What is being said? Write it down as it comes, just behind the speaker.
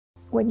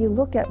when you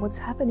look at what's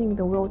happening in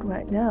the world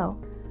right now,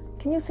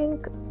 can you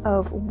think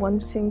of one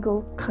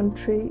single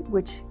country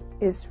which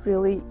is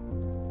really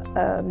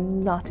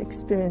not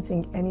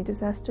experiencing any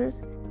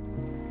disasters?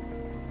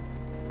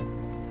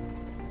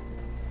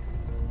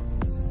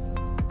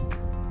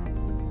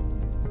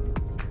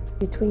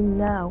 Between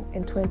now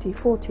and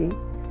 2040,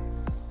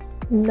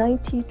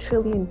 $90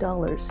 trillion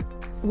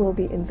will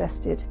be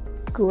invested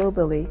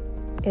globally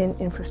in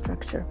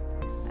infrastructure.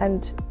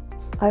 And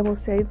I will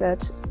say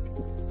that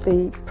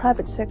the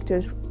private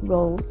sector's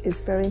role is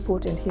very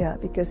important here,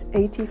 because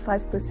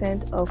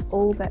 85% of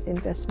all that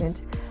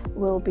investment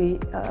will be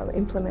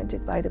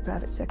implemented by the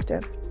private sector.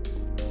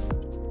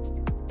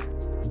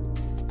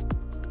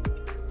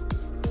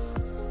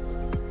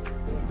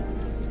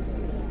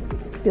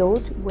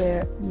 Build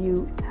where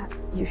you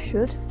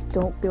should,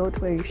 don't build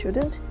where you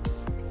shouldn't.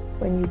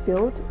 When you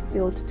build,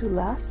 build to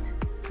last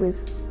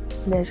with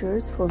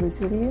measures for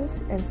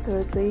resilience. And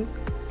thirdly,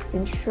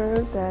 ensure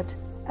that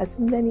as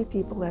many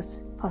people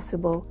as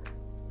possible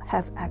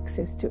have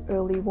access to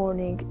early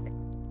warning.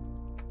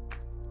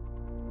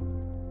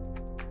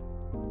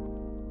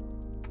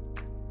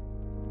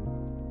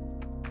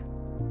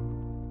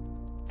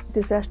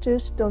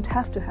 Disasters don't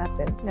have to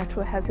happen.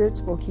 Natural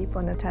hazards will keep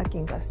on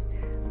attacking us.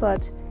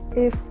 But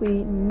if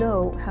we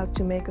know how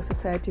to make a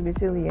society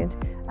resilient,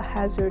 a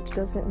hazard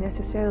doesn't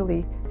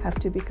necessarily have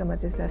to become a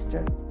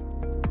disaster.